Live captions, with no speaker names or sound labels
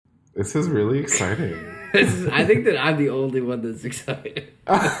This is really exciting. I think that I'm the only one that's excited.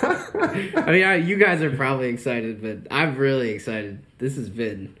 I mean, you guys are probably excited, but I'm really excited. This has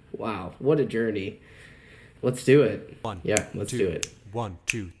been, wow, what a journey. Let's do it. Let's do it. 1,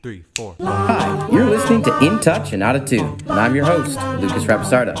 2, 3, 4. Hi, you're listening to In Touch and Out of Tune, and I'm your host, Lucas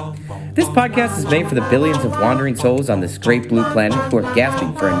Rapisarda. This podcast is made for the billions of wandering souls on this great blue planet who are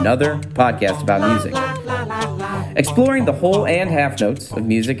gasping for another podcast about music. Exploring the whole and half notes of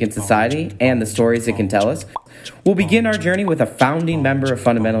music in society and the stories it can tell us, we'll begin our journey with a founding member of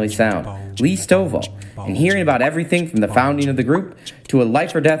Fundamentally Sound, Lee Stovall, and hearing about everything from the founding of the group to a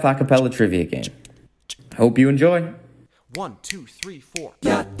life or death a cappella trivia game. Hope you enjoy. 1, 2, 3, 4.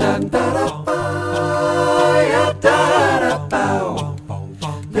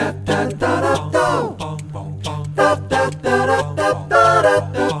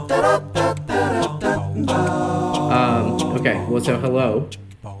 Okay, well, so hello.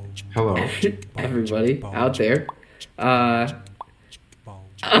 Hello. Everybody out there.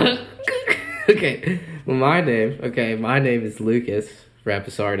 Okay, well, my name is Lucas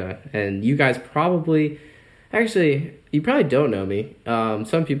Rapisarda, and you guys probably don't know me.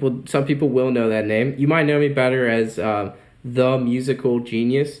 Some people will know that name. You might know me better as the musical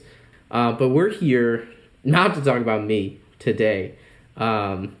genius, but we're here not to talk about me today.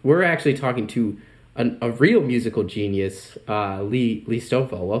 We're actually talking to a real musical genius, Lee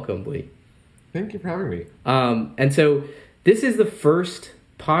Stovall. Welcome, Lee. Thank you for having me. And so this is the first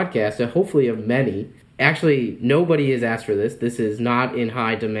podcast, hopefully of many. Actually, nobody has asked for this. This is not in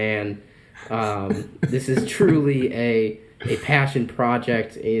high demand. This is truly a passion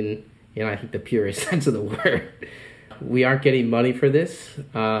project in I think the purest sense of the word. We aren't getting money for this.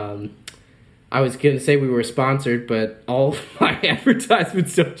 I was going to say we were sponsored, but all of my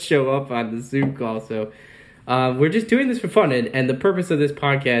advertisements don't show up on the Zoom call. So we're just doing this for fun. And the purpose of this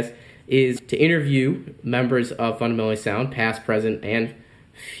podcast is to interview members of Fundamentally Sound, past, present, and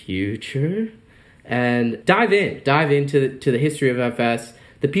future, and dive into the history of FS,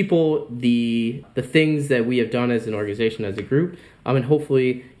 the people, the things that we have done as an organization, as a group, and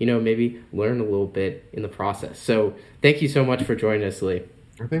hopefully, maybe learn a little bit in the process. So thank you so much for joining us, Lee.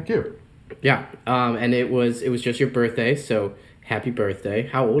 Thank you. Yeah, and it was just your birthday, so happy birthday.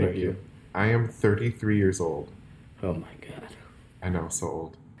 How old are you? I am 33 years old. Oh my God. I know, so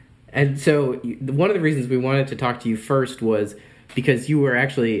old. And so one of the reasons we wanted to talk to you first was because you were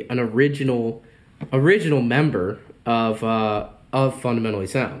actually an original member of Fundamentally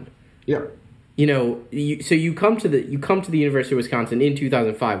Sound. Yeah. So you come to the University of Wisconsin in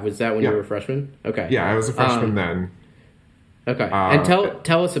 2005. Was that when you were a freshman? Okay. Yeah, I was a freshman then. Okay. And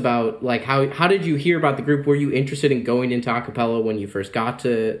tell us about, like, how did you hear about the group? Were you interested in going into a cappella when you first got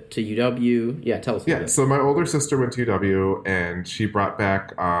to UW? Yeah, tell us about it. So my older sister went to UW, and she brought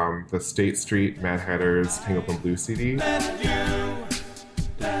back the State Street Mad Hatter's Tangled in Blue CD.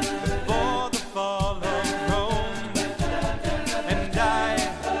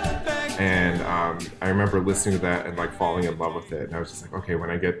 And I remember listening to that and, like, falling in love with it. And I was just like, okay, when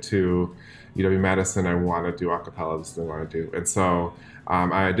I get to UW-Madison, I want to do a cappella. This is what I want to do. And so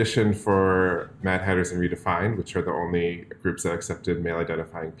I auditioned for Mad Hatters and Redefined, which are the only groups that accepted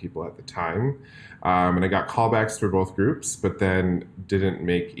male-identifying people at the time. And I got callbacks for both groups, but then didn't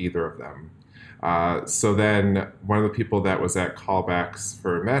make either of them. So then one of the people that was at callbacks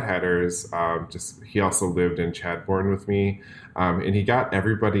for Mad Hatters, he also lived in Chadbourne with me, and he got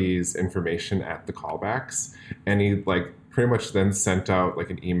everybody's information at the callbacks, and he, like, pretty much then sent out, like,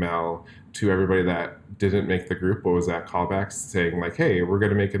 an email to everybody that didn't make the group but was at callbacks saying, like, hey, we're going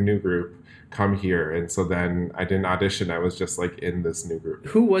to make a new group, come here. And so then I didn't audition, I was just, like, in this new group.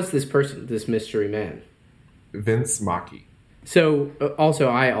 Who was this person, this mystery man? Vince Mackey. So,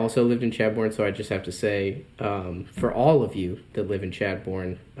 I also lived in Chadbourne, so I just have to say, for all of you that live in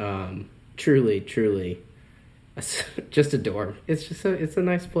Chadbourne, truly, just a dorm. It's a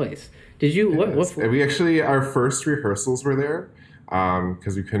nice place. Did you, what? We actually, our first rehearsals were there,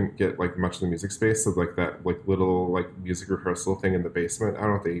 because we couldn't get, like, much of the music space, so, like, that, like, little, like, music rehearsal thing in the basement. I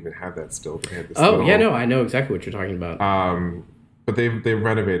don't know if they even have that still, but they had this I know exactly what you're talking about. But they've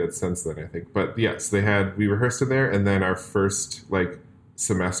renovated since then, I think. But yes, we rehearsed in there, and then our first, like,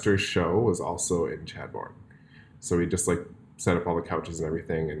 semester show was also in Chadbourne. So we just, like, set up all the couches and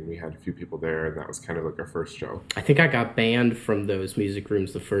everything, and we had a few people there, and that was kind of like our first show. I think I got banned from those music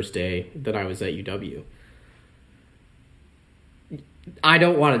rooms the first day that I was at UW. I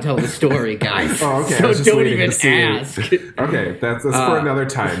don't want to tell the story, guys. Oh, okay. So don't even ask. Okay, that's for another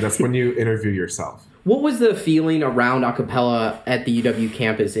time. That's when you interview yourself. What was the feeling around a cappella at the UW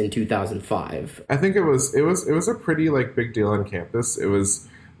campus in 2005? I think it was a pretty, like, big deal on campus. It was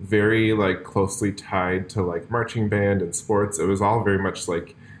very like closely tied to like marching band and sports. It was all very much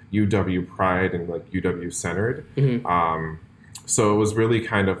like UW pride and like UW centered. So it was really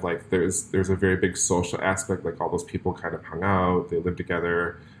kind of like there's a very big social aspect. Like all those people kind of hung out, they lived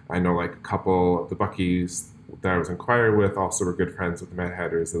together. I know like a couple of the Buckies that I was in choir with also were good friends with the Mad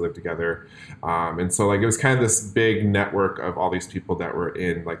Hatters. They lived together. And so like it was kind of this big network of all these people that were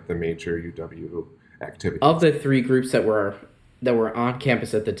in like the major UW activities. Of the three groups that were on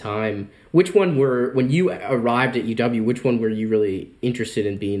campus at the time, which one were, when you arrived at UW, which one were you really interested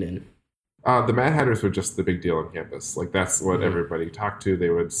in being in? The Mad Hatters were just the big deal on campus. Like that's what everybody talked to. They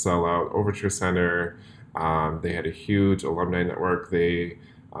would sell out Overture Center. They had a huge alumni network. They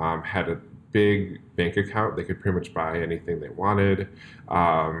had a big bank account. They could pretty much buy anything they wanted.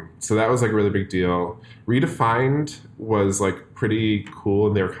 So that was like a really big deal. Redefined was like pretty cool,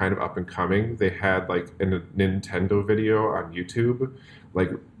 and they were kind of up and coming. They had like a Nintendo video on YouTube,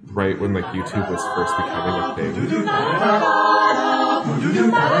 like right when like YouTube was first becoming a thing.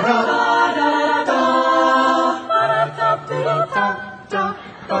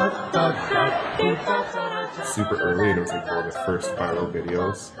 Super early, and it was like one of the first viral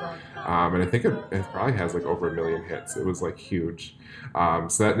videos. And I think it probably has like over 1 million hits. It was like huge. So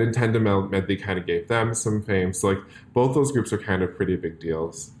that Nintendo medley kind of gave them some fame. So like both those groups are kind of pretty big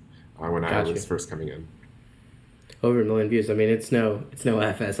deals when I was first coming in. Over 1 million views. I mean, it's no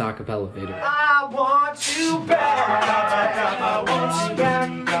FS acapella video. I want you back. I want you back.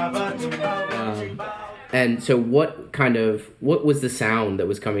 And so what was the sound that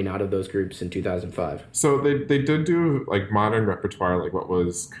was coming out of those groups in 2005? So they did do like modern repertoire, like what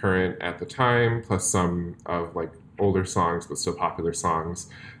was current at the time, plus some of like older songs, but still popular songs.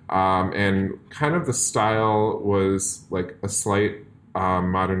 And kind of the style was like a slight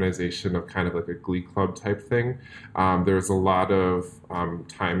modernization of kind of like a Glee Club type thing. There was a lot of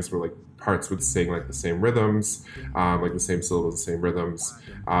times where like parts would sing like the same rhythms, like the same syllables, the same rhythms.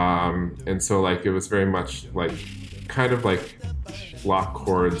 And so like it was very much like kind of like block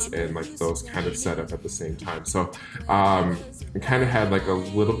chords and like those kind of set up at the same time. So it kind of had like a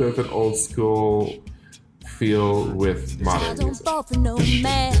little bit of an old school feel with modern music.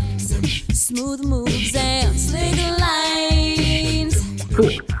 Smooth moves and slick lines. Cool.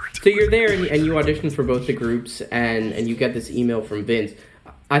 So you're there and you audition for both the groups and you get this email from Vince.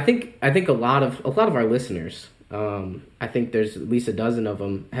 I think a lot of our listeners, I think there's at least a dozen of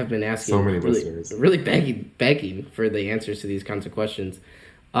them, have been asking, so many listeners, really begging for the answers to these kinds of questions.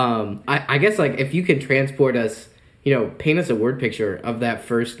 I guess like if you can transport us, paint us a word picture of that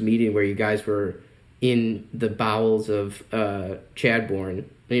first meeting where you guys were in the bowels of Chadbourne.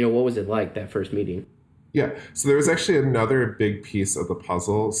 What was it like, that first meeting? Yeah, so there was actually another big piece of the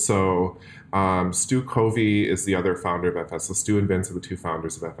puzzle. So Stu Covey is the other founder of FS. So Stu and Vince are the two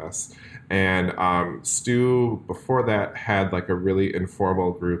founders of FS. And Stu, before that, had like a really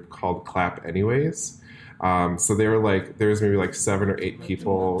informal group called Clap Anyways. So they were like, there was maybe like 7 or 8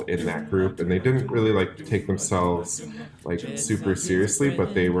 people in that group, and they didn't really like take themselves like super seriously,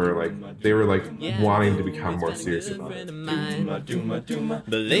 but they were like wanting to become more serious about it.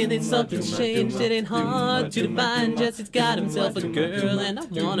 But lately something's changed, it ain't hard to define. Jesse's got himself a girl and I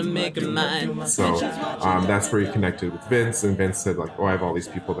wanna make her mine. So that's where he connected with Vince, and Vince said like, I have all these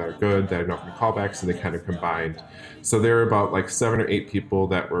people that are good, that I know from callbacks, so they kind of combined. So there were about like 7 or 8 people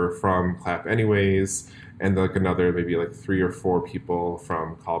that were from Clap Anyways, and like another maybe like 3 or 4 people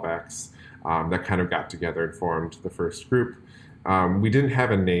from callbacks that kind of got together and formed the first group. We didn't have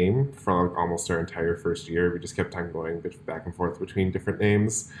a name for like almost our entire first year. We just kept on going back and forth between different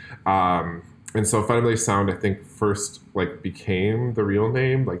names. And so Fundamentally Sound, I think, first like became the real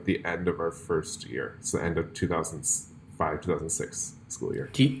name like the end of our first year. So the end of 2005, 2006 school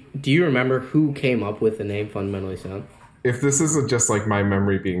year. Do you remember who came up with the name Fundamentally Sound? If this isn't just like my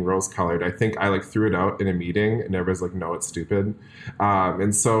memory being rose-colored, I think I like threw it out in a meeting and everybody's like, no, it's stupid.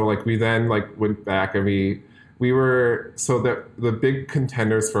 And so like we then like went back and we were, so the big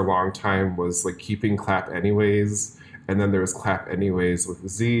contenders for a long time was like keeping Clap Anyways, and then there was Clap Anyways with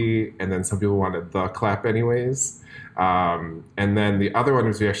Z, and then some people wanted the Clap Anyways. And then the other one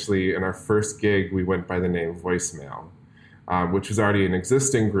was we actually, in our first gig, we went by the name Voicemail, which was already an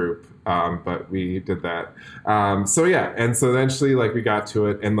existing group. But we did that. So yeah, and so eventually like we got to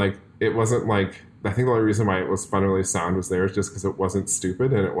it, and like it wasn't like, I think the only reason why it was Fundamentally Sound was there is just because it wasn't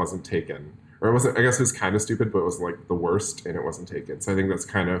stupid and it wasn't taken. Or it wasn't, I guess it was kind of stupid, but it was like the worst and it wasn't taken. So I think that's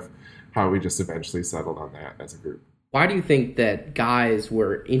kind of how we just eventually settled on that as a group. Why do you think that guys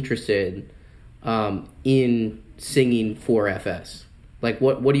were interested in singing for FS? Like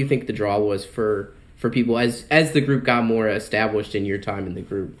what do you think the draw was for for people as the group got more established in your time in the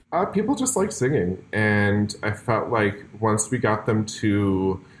group? People just like singing, and I felt like once we got them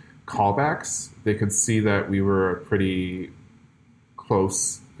to callbacks, they could see that we were a pretty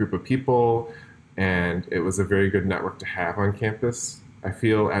close group of people, and it was a very good network to have on campus. I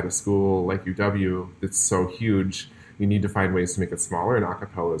feel at a school like UW that's so huge, you need to find ways to make it smaller, and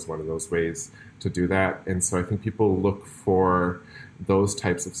acapella is one of those ways to do that. And so I think people look for those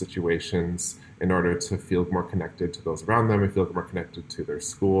types of situations in order to feel more connected to those around them and feel more connected to their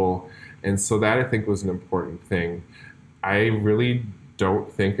school. And so that, I think, was an important thing. I really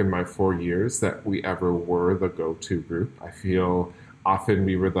don't think in my 4 years that we ever were the go-to group. I feel often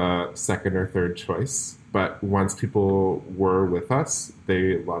we were the second or third choice, but once people were with us,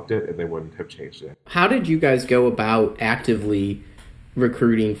 they loved it and they wouldn't have changed it. How did you guys go about actively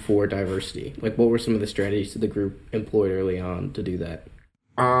recruiting for diversity? Like, what were some of the strategies that the group employed early on to do that?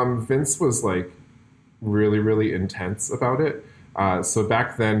 Vince was like really, really intense about it. So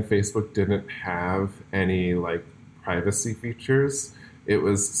back then, Facebook didn't have any like privacy features. It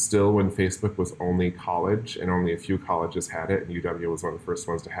was still when Facebook was only college, and only a few colleges had it, and UW was one of the first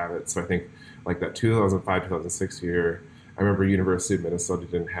ones to have it. So I think like that 2005, 2006 year, I remember University of Minnesota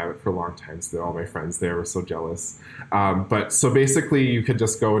didn't have it for a long time, so all my friends there were so jealous. But so basically you could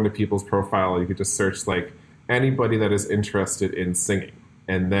just go into people's profile, you could just search like anybody that is interested in singing.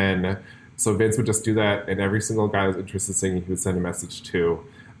 And then, so Vince would just do that, and every single guy that was interested in singing, he would send a message to.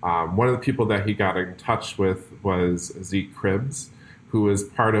 One of the people that he got in touch with was Zeke Cribbs, who was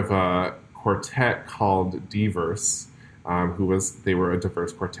part of a quartet called Diverse, they were a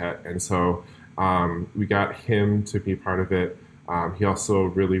diverse quartet. And so we got him to be part of it. He also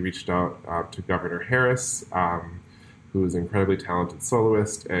really reached out to Governor Harris, who is an incredibly talented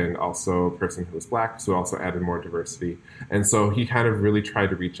soloist and also a person who was Black, so also added more diversity. And so he kind of really tried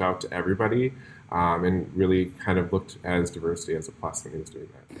to reach out to everybody and really kind of looked as diversity as a plus when he was doing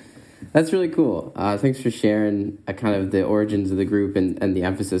that. That's really cool. Thanks for sharing kind of the origins of the group and the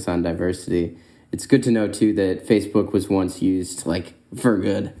emphasis on diversity. It's good to know, too, that Facebook was once used, like, for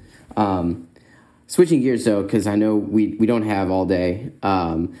good. Switching gears, though, because I know we don't have all day,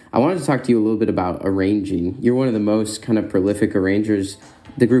 I wanted to talk to you a little bit about arranging. You're one of the most kind of prolific arrangers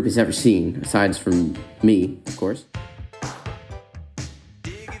the group has ever seen, aside from me, of course.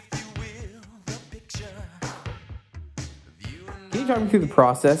 Can you talk me through the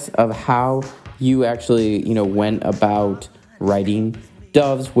process of how you actually, went about writing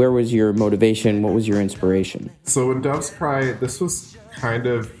Doves? Where was your motivation? What was your inspiration? So when Doves Cry, this was kind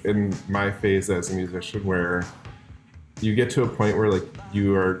of in my phase as a musician where you get to a point where like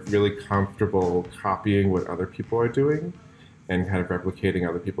you are really comfortable copying what other people are doing and kind of replicating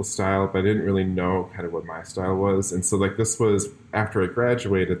other people's style, but I didn't really know kind of what my style was. And so like this was after I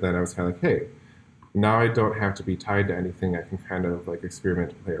graduated, then I was kind of like, hey, now I don't have to be tied to anything. I can kind of like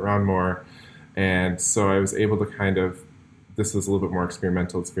experiment and play around more. And so I was able to kind of, this was a little bit more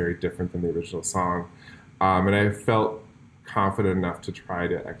experimental. It's very different than the original song. And I felt confident enough to try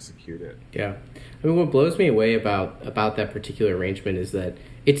to execute it. Yeah. I mean, what blows me away about that particular arrangement is that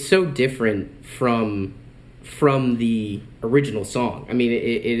it's so different from the original song. I mean,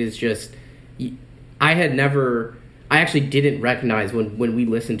 it is just, I actually didn't recognize when we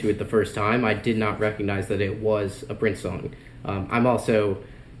listened to it the first time, I did not recognize that it was a Prince song. I'm also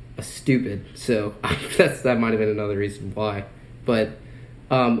a stupid, so that might have been another reason why. But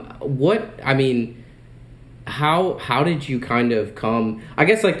how did you kind of come, I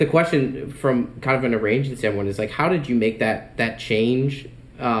guess like the question from kind of an arranging standpoint is like, how did you make that change?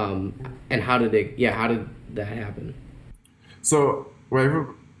 And how did that happen? So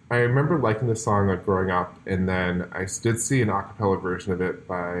I remember liking the song like growing up, and then I did see an a cappella version of it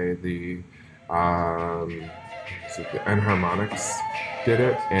by the Enharmonics did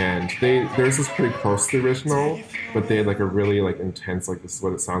it, and theirs is pretty close to the original, but they had like a really like intense like this is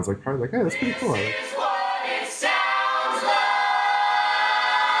what it sounds like part. Like, hey, that's pretty cool.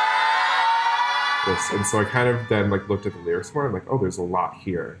 And so I kind of then like looked at the lyrics more and like, oh, there's a lot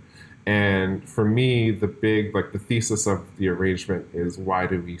here. And for me, the big like the thesis of the arrangement is why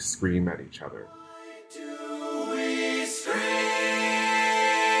do we scream at each other?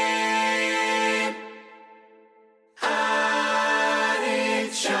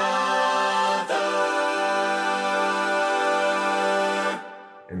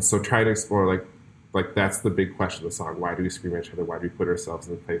 And so try to explore like that's the big question of the song. Why do we scream at each other? Why do we put ourselves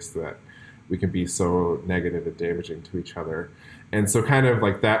in a place that we can be so negative and damaging to each other? And so kind of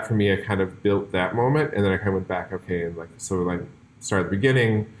like that for me, I kind of built that moment, and then I kind of went back, okay, and like so like start at the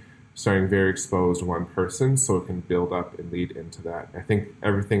beginning, starting very exposed one person so it can build up and lead into that. I think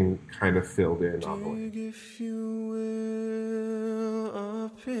everything kind of filled in on the way. If you will, a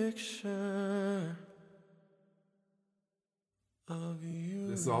picture of you.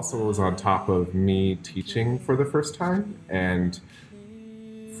 This also was on top of me teaching for the first time, and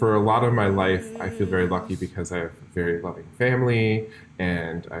for a lot of my life, I feel very lucky because I have a very loving family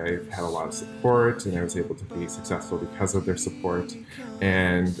and I've had a lot of support, and I was able to be successful because of their support.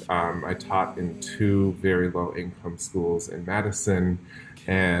 And I taught in 2 very low-income schools in Madison,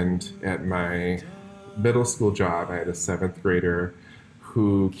 and at my middle school job, I had a 7th grader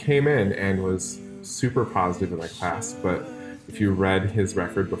who came in and was super positive in my class, but if you read his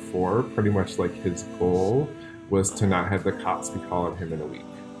record before, pretty much like his goal was to not have the cops be calling him in a week.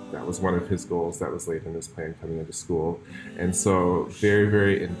 That was one of his goals that was laid in his plan coming into school. And so very,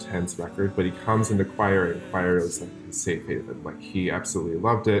 very intense record, but he comes into choir, and choir is like his safe haven. Like, he absolutely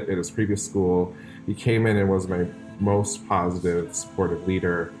loved it at his previous school. He came in and was my most positive, supportive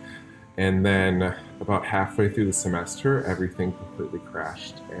leader. And then about halfway through the semester, everything completely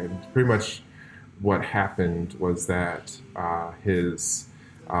crashed. And pretty much what happened was that his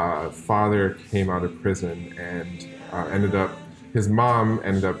father came out of prison and his mom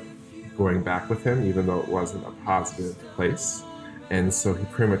ended up going back with him, even though it wasn't a positive place. And so he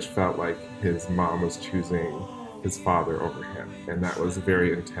pretty much felt like his mom was choosing his father over him. And that was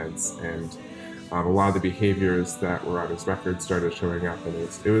very intense. And a lot of the behaviors that were on his record started showing up. And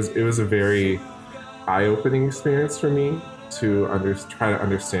it was a very eye-opening experience for me to try to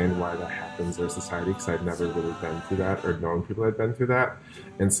understand why that happens in our society, because I'd never really been through that or known people had been through that.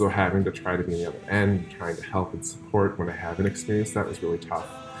 And so having to try to be on the other end, trying to help and support when I haven't experienced that was really tough.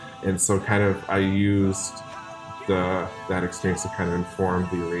 And so kind of I used that experience to kind of inform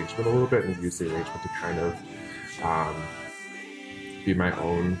the arrangement a little bit, and use the arrangement to kind of be my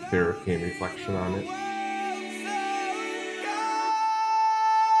own therapy and reflection on it.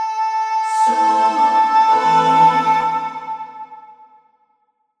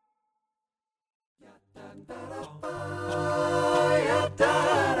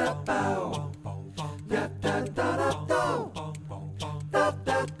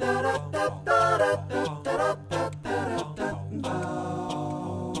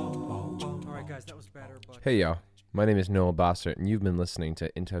 Hey y'all, my name is Noah Bossert, and you've been listening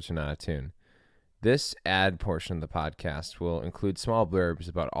to In Touch and Out of Tune. This ad portion of the podcast will include small blurbs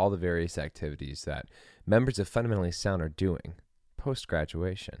about all the various activities that members of Fundamentally Sound are doing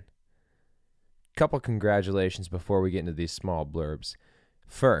post-graduation. Couple congratulations before we get into these small blurbs.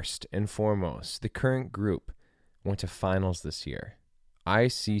 First and foremost, the current group went to finals this year.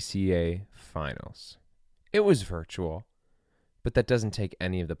 ICCA finals. It was virtual, but that doesn't take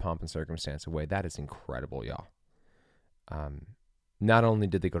any of the pomp and circumstance away. That is incredible, y'all. Not only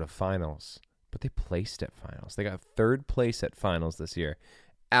did they go to finals, but they placed at finals. They got 3rd place at finals this year.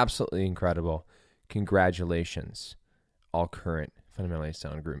 Absolutely incredible. Congratulations, all current Fundamentally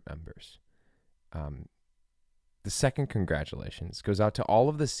Sound group members. The second congratulations goes out to all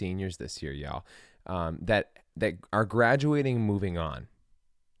of the seniors this year, y'all, that are graduating, moving on,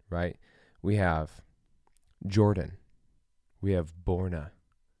 right? We have Jordan. We have Borna,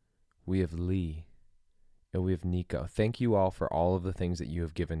 we have Lee, and we have Nico. Thank you all for all of the things that you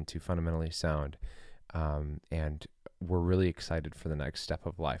have given to Fundamentally Sound, and we're really excited for the next step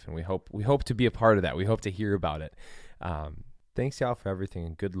of life, and we hope to be a part of that. We hope to hear about it. Thanks y'all for everything,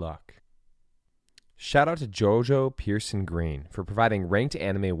 and good luck. Shout out to Jojo Pearson Green for providing ranked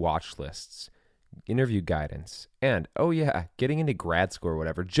anime watch lists, interview guidance, and getting into grad school or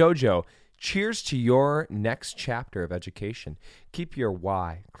whatever. Jojo, cheers to your next chapter of education. Keep your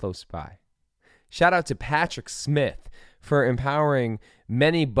why close by. Shout out to Patrick Smith for empowering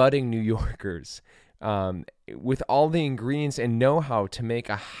many budding New Yorkers with all the ingredients and know-how to make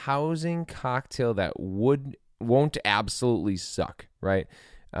a housing cocktail that won't absolutely suck, right?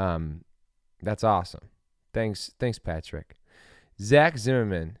 That's awesome. Thanks, Patrick. Zach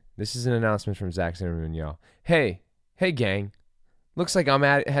Zimmerman. This is an announcement from Zach Zimmerman, y'all. Hey, gang. Looks like I'm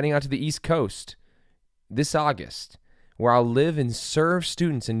heading out to the East Coast this August, where I'll live and serve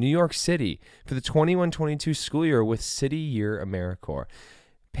students in New York City for the 21-22 school year with City Year AmeriCorps.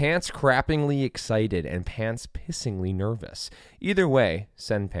 Pants crappingly excited and Pants pissingly nervous. Either way,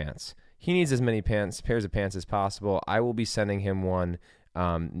 send Pants. He needs as many pairs of pants as possible. I will be sending him one.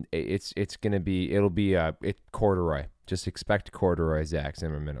 It'll be corduroy. Just expect corduroy, Zach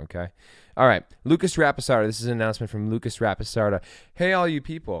Zimmerman, okay? All right, Lucas Rapisarda. This is an announcement from Lucas Rapisarda. Hey, all you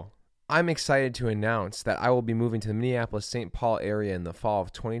people. I'm excited to announce that I will be moving to the Minneapolis-St. Paul area in the fall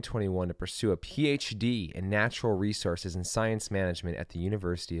of 2021 to pursue a PhD in natural resources and science management at the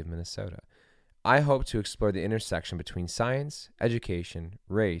University of Minnesota. I hope to explore the intersection between science, education,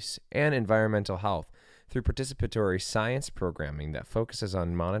 race, and environmental health through participatory science programming that focuses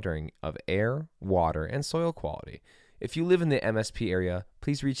on monitoring of air, water, and soil quality. If you live in the MSP area,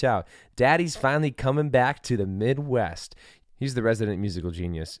 please reach out. Daddy's finally coming back to the Midwest. He's the resident musical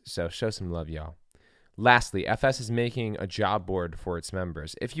genius, so show some love, y'all. Lastly, FS is making a job board for its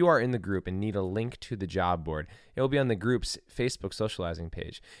members. If you are in the group and need a link to the job board, it will be on the group's Facebook socializing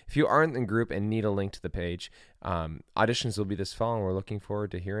page. If you aren't in the group and need a link to the page, auditions will be this fall, and we're looking forward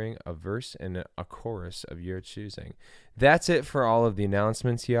to hearing a verse and a chorus of your choosing. That's it for all of the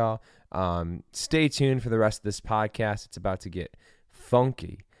announcements, y'all. Stay tuned for the rest of this podcast. It's about to get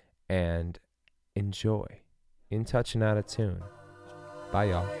funky, and enjoy. In Touch and Out of Tune. Bye,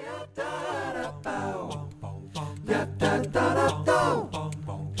 y'all. All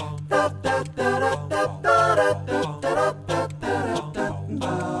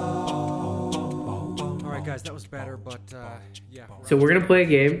right, guys, that was better, but yeah. So we're gonna play a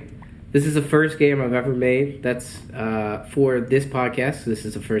game. This is the first game I've ever made. That's for this podcast. This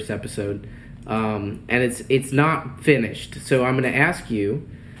is the first episode, and it's not finished. So I'm gonna ask you.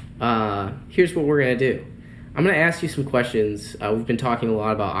 Here's what we're gonna do. I'm going to ask you some questions. We've been talking a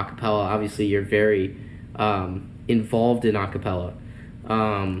lot about acapella. Obviously, you're very involved in acapella.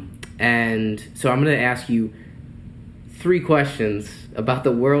 And so I'm going to ask you 3 questions about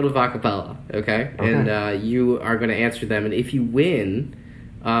the world of acapella, okay? And you are going to answer them. And if you win,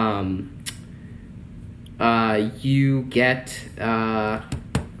 you get...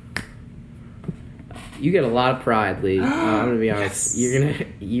 You get a lot of pride, Lee. I'm gonna be honest. Yes.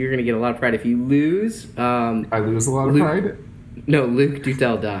 You're gonna get a lot of pride. If you lose, I lose a lot of pride. No, Luke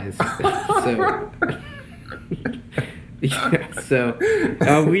Dutel dies. So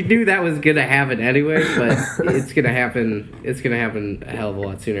we knew that was gonna happen anyway, but it's gonna happen. It's gonna happen a hell of a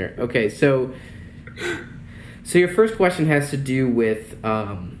lot sooner. Okay, so your first question has to do with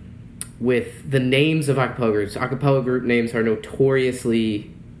the names of acapella groups. Acapella group names are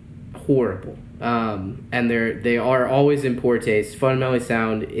notoriously horrible. And they are always in poor taste. Fundamentally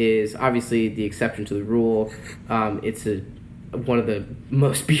Sound is obviously the exception to the rule. It's one of the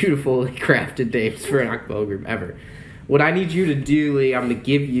most beautifully crafted names for an acapella group ever. What I need you to do, Lee, I'm going to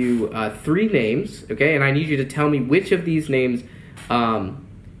give you 3 names, okay? And I need you to tell me which of these names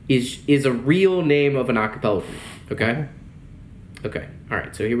is a real name of an acapella group, okay? Okay, all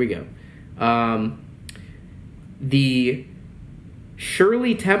right, so here we go. The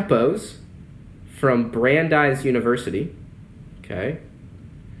Shirley Tempos from Brandeis University, okay.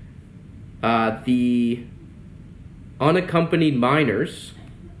 The Unaccompanied Minors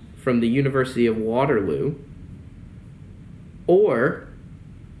from the University of Waterloo, or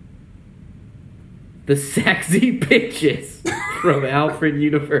the Sexy Bitches from Alfred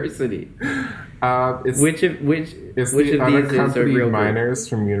University. Which of these is a Unaccompanied real Minors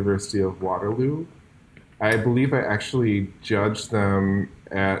from University of Waterloo? I believe I actually judged them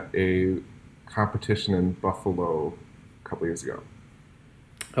at a competition in Buffalo a couple years ago.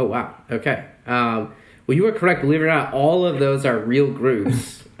 Oh, wow. Okay. Well, you were correct. Believe it or not, all of those are real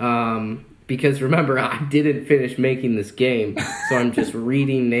groups. Because remember, I didn't finish making this game, so I'm just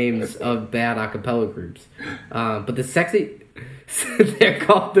reading names of bad a cappella groups. But the sexy... they're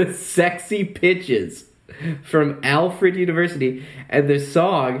called the Sexy Pitches from Alfred University, and the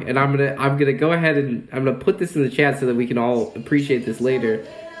song, and I'm gonna go ahead and I'm gonna put this in the chat so that we can all appreciate this later.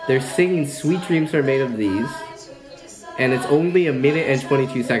 They're singing "Sweet Dreams Are Made of These," and it's only 1 minute and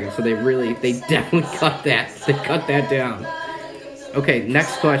 22 seconds. So they definitely cut that. They cut that down. Okay,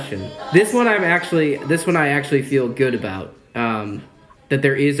 next question. This one I actually feel good about. That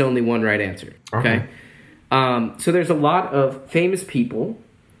there is only one right answer. Okay. So there's a lot of famous people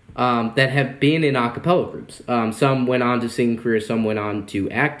that have been in a cappella groups. Some went on to singing careers, some went on to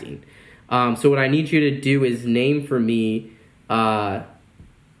acting. So what I need you to do is name for me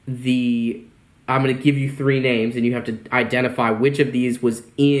I'm going to give you 3 names, and you have to identify which of these was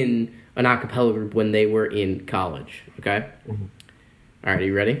in an a cappella group when they were in college. Okay? Mm-hmm. All right, are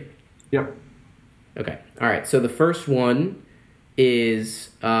you ready? Yep. Okay. All right, so the first one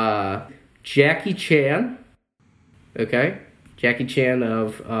is Jackie Chan. Okay? Jackie Chan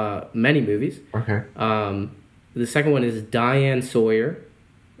of many movies. Okay. The second one is Diane Sawyer,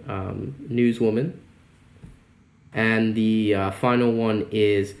 newswoman. And the final one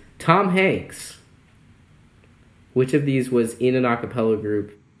is Tom Hanks. Which of these was in an a cappella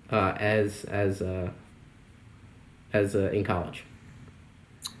group as in college?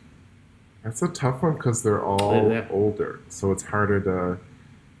 That's a tough one because they're all Yeah. older, so it's harder to.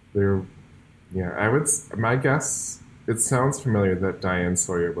 They're, yeah. My guess. It sounds familiar that Diane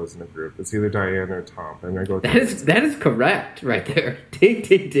Sawyer was in a group. It's either Diane or Tom. I'm gonna go with That is correct right there. Ding,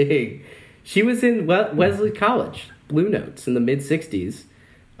 ding, ding. She was in Wesley College, Blue Notes, in the mid-'60s.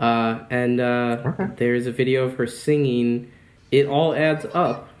 There's a video of her singing It All Adds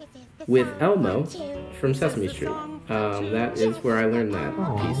Up with Elmo from Sesame Street. That is where I learned that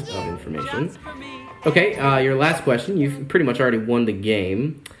piece of information. Okay, your last question. You've pretty much already won the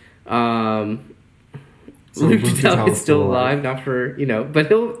game. Luke Tutell is still alive, not for, but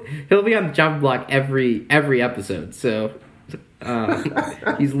he'll be on the chopping block every episode. So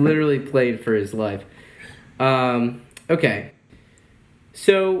he's literally played for his life. Okay.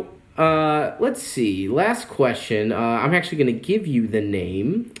 So let's see. Last question. I'm actually going to give you the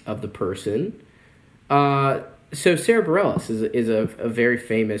name of the person. So Sarah Bareilles is a very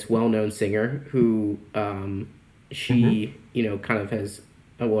famous, well-known singer who she kind of has.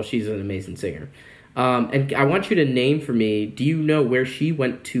 Well, she's an amazing singer. And I want you to name for me, do you know where she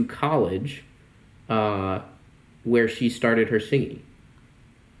went to college, where she started her singing?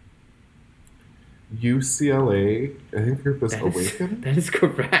 UCLA. I think the group is Awaken. That is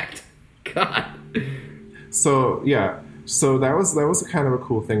correct. God. So yeah, so that was kind of a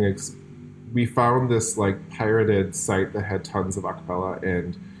cool thing. We found this like pirated site that had tons of acapella,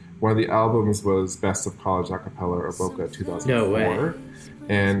 and one of the albums was Best of College Acapella or Boca 2004. No way.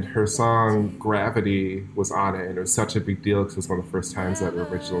 And her song Gravity was on it, and it was such a big deal because it was one of the first times that her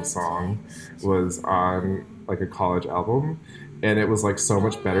original song was on like a college album, and it was like so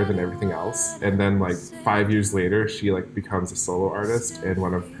much better than everything else. And then like 5 years later, she like becomes a solo artist, and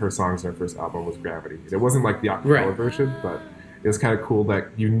one of her songs in her first album was Gravity. It wasn't like the acapella version, but it was kind of cool that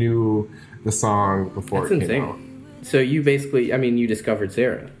you knew the song before it came out. So you basically, you discovered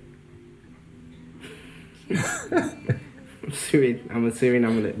Sarah. I'm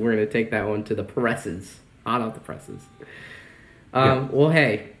assuming we're gonna take that one to the presses, hot off the presses. Well,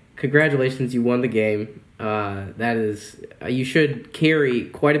 hey, congratulations, you won the game. That is, you should carry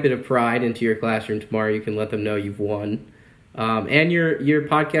quite a bit of pride into your classroom tomorrow. You can let them know you've won, and you're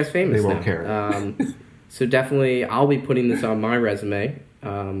podcast famous. They won't now. care. So definitely, I'll be putting this on my resume.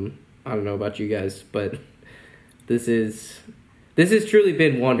 I don't know about you guys, but this has truly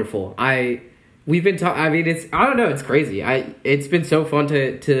been wonderful. We've been talking. It's crazy. It's been so fun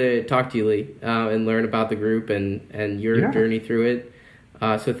to talk to you, Lee, and learn about the group and your journey through it.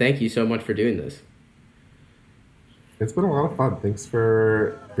 So thank you so much for doing this. It's been a lot of fun. Thanks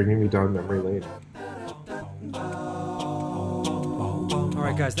for bringing me down memory lane. All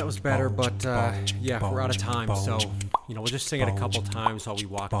right, guys, that was better, but we're out of time, so we'll just sing it a couple times while we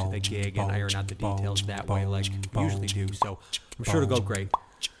walk to the gig and iron out the details that way, like we usually do. So I'm sure it'll go great.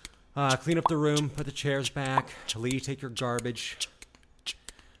 Clean up the room, put the chairs back. Lee, take your garbage.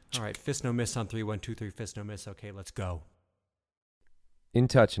 All right, fist no miss on 3, 1, 2, 3, fist no miss. Okay, let's go. In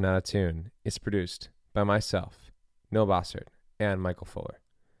Touch and Out of Tune is produced by myself, Noah Bossert, and Michael Fuller.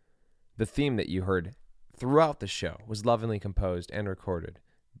 The theme that you heard throughout the show was lovingly composed and recorded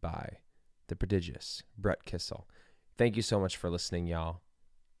by the prodigious Brett Kissel. Thank you so much for listening, y'all,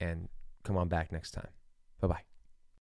 and come on back next time. Bye-bye.